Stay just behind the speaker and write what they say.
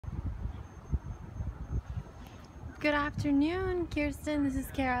Good afternoon, Kirsten. This is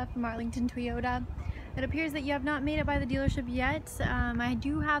Kara from Arlington Toyota. It appears that you have not made it by the dealership yet. I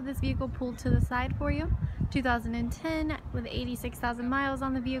do have this vehicle pulled to the side for you. 2010 with 86,000 miles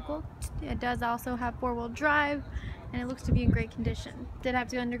on the vehicle. It does also have four-wheel drive and it looks to be in great condition. Did have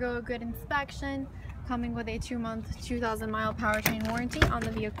to undergo a good inspection, coming with a 2-month, 2,000-mile powertrain warranty on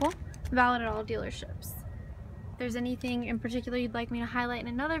the vehicle, valid at all dealerships. If there's anything in particular you'd like me to highlight in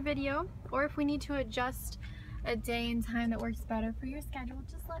another video, or if we need to adjust a day and time that works better for your schedule,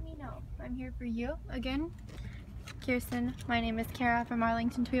 just let me know. I'm here for you. Again, Kirsten, my name is Kara from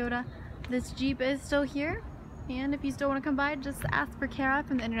Arlington Toyota. This Jeep is still here, and if you still want to come by, just ask for Kara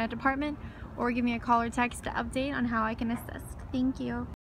from the internet department or give me a call or text to update on how I can assist. Thank you.